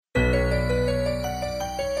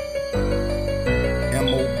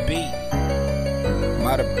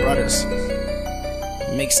by the brothers.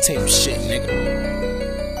 Mixtape shit, nigga.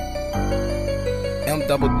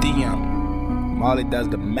 MDM. Marley does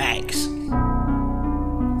the max.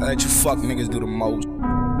 I let you fuck niggas do the most.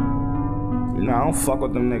 You know, I don't fuck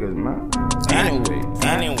with them niggas, man. Anyway,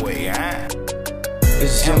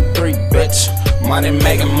 it's M3, bitch. Money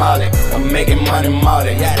making Molly, I'm making money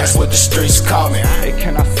Molly. Yeah, that's what the streets call me. Hey,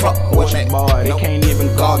 can I fuck with you, boy? They can't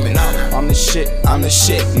even call me. I'm the shit,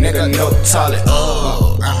 nigga, no toilet.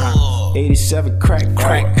 87 crack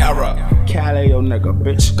era. Cali, yo nigga,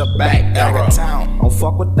 bitch, the back era. Don't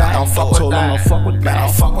fuck with that, don't fuck with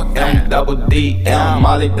that. MDM,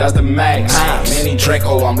 Molly does the max. Mini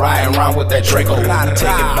Draco, I'm riding around with that Draco. Take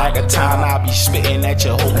it back a time, I'll be spitting at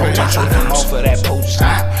your whole coach. I'm tripping off of that post.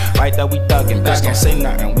 Right there, we thuggin', bitch, don't say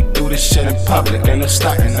nothing. We do this shit in public, ain't no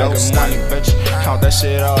stuntin'. Nigga, money, bitch, count that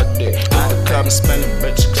shit all day. Hit the club and spend it,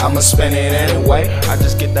 bitch. I'ma spend it anyway. I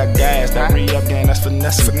just get that gas, that re-up game, that's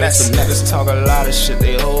finesse. Niggas talk a lot of shit,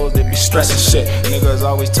 they hoes, they be stressing shit. Niggas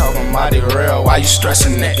always talking mighty real, why you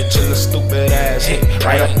stressing that? Get your little stupid ass hit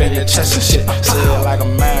right up in your chest and shit. Say it like a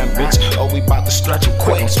man, bitch. Oh, we bout to stretch him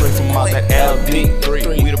quick. I'm straight from out that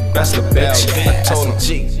LD3. We the best of bitch. I told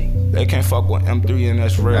him, they can't fuck with M3 and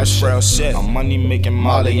that's real shit. I'm money making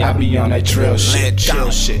Molly, I be on that drill shit. Chill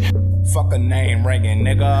shit. Fuck a name ringing,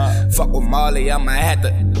 nigga. Fuck with Molly, I'ma have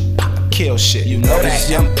to kill shit. You know that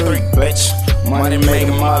M3, bitch. Money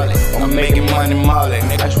making Molly, I'm making money Molly.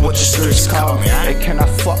 That's what the streets call me. They cannot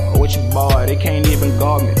fuck with you, boy. They can't even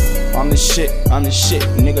guard me. I'm the shit,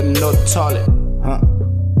 nigga, no toilet.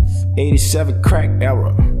 87 crack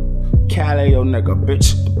era. Cali, yo nigga,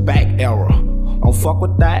 bitch, the back era. Don't fuck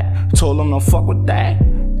with that. Told them don't fuck with that.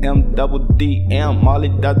 MDM, Marley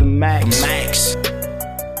does the max.